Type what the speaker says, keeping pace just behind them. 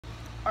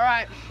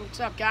Alright, what's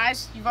up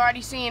guys? You've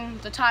already seen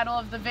the title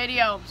of the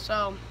video,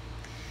 so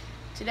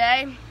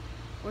today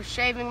we're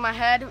shaving my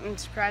head and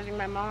surprising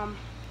my mom.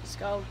 Let's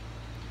go.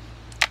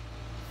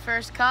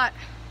 First cut.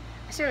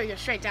 I say we go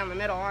straight down the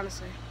middle,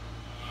 honestly.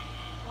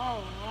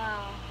 Oh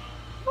wow.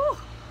 Woo.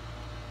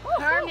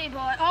 Harmony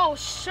boy. Oh,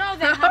 show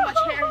them how much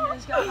hair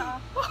he's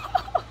got.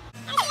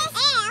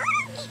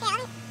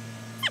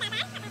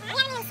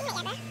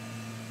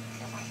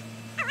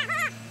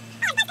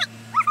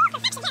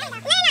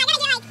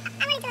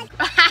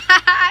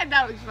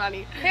 That was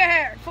funny.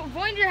 Here,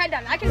 point your head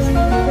down. I can see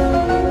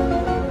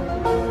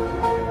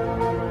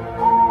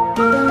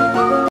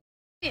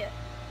it.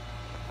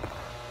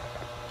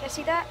 Can you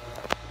see that?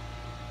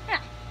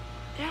 Yeah.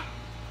 Yeah.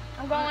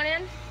 I'm going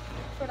in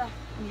for the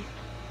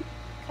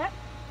cut.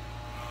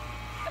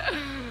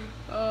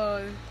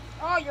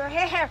 Oh, your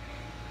hair.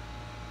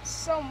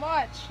 So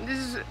much.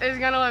 This is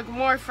gonna look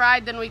more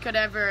fried than we could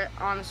ever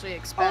honestly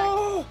expect.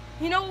 Oh,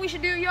 you know what we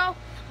should do, yo?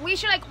 We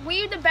should like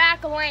weave the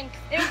back length.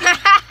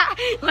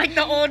 Like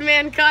the old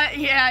man cut?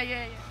 Yeah.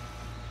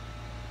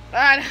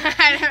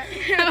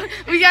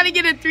 We gotta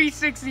get a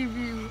 360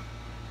 view.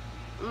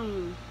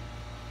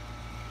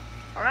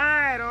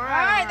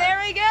 Alright,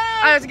 there we go.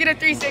 Alright, let's get a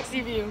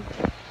 360 view.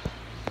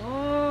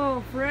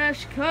 Oh,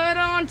 fresh cut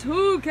on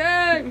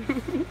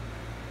 2K.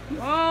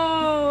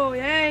 Oh,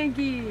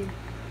 Yankee.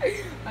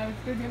 I was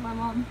gonna get my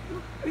mom.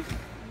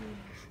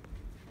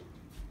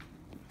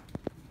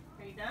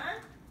 Are you done?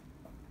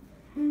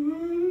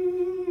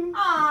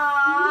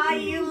 Aw,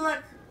 you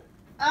look.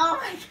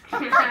 Oh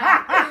my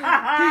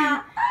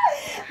god.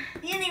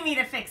 You need me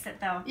to fix it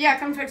though. Yeah,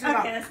 come fix it up.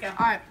 Okay, let's go.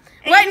 Alright.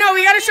 Wait, no,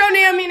 we gotta show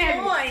Naomi Navy.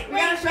 Wait, We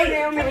gotta show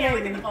Naomi come here,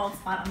 Navy. look at the bald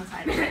spot on the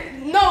side.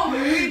 No,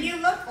 You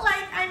look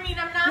like, I mean,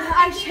 I'm not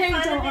I making shaved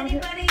fun of all of it.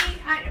 anybody.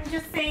 I'm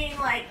just saying,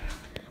 like,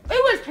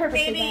 It was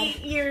perfectly maybe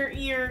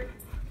you're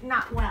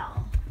not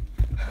well.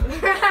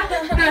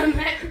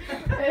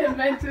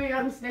 mentally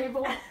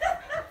unstable.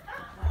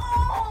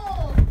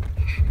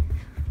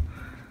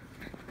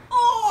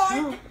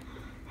 Oh!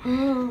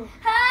 Oh!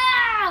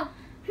 How?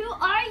 Who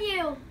are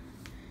you?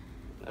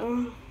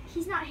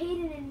 He's not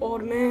Hayden anymore.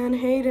 Old man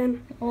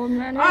Hayden. Old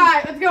man.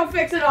 Alright, let's go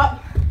fix it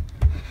up.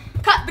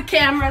 Cut the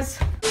cameras.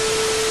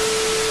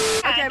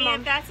 I mean, Mom.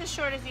 if that's as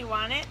short as you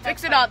want it, Fix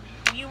that's it fine. up.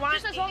 You want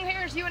Just as long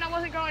hair as you and I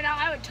wasn't growing out,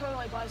 I would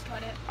totally buzz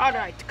cut it.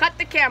 Alright, cut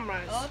the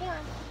cameras. All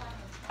done.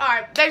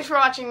 Alright, thanks for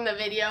watching the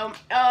video.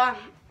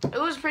 It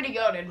was pretty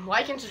goated.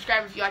 Like and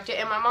subscribe if you liked it.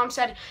 And my mom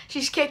said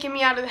she's kicking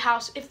me out of the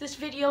house if this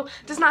video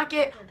does not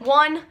get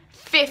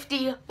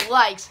 150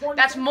 likes.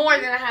 That's more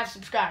than I have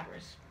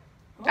subscribers.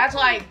 That's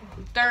like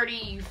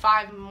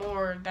 35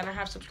 more than I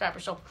have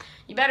subscribers. So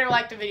you better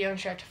like the video and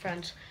share it to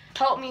friends.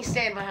 Help me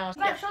stay in my house.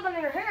 You gotta show them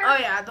your hair. Oh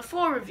yeah, the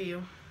full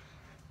review.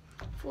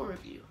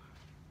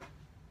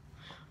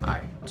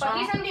 Alright, so But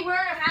he's gonna be wearing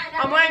a hat.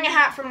 Now. I'm wearing a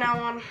hat from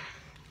now on.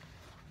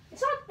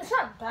 It's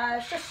not bad.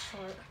 It's just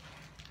short.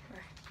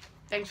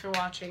 Thanks for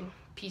watching.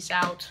 Peace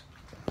out.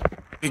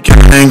 Stacking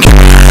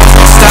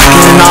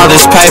all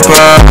this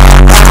paper.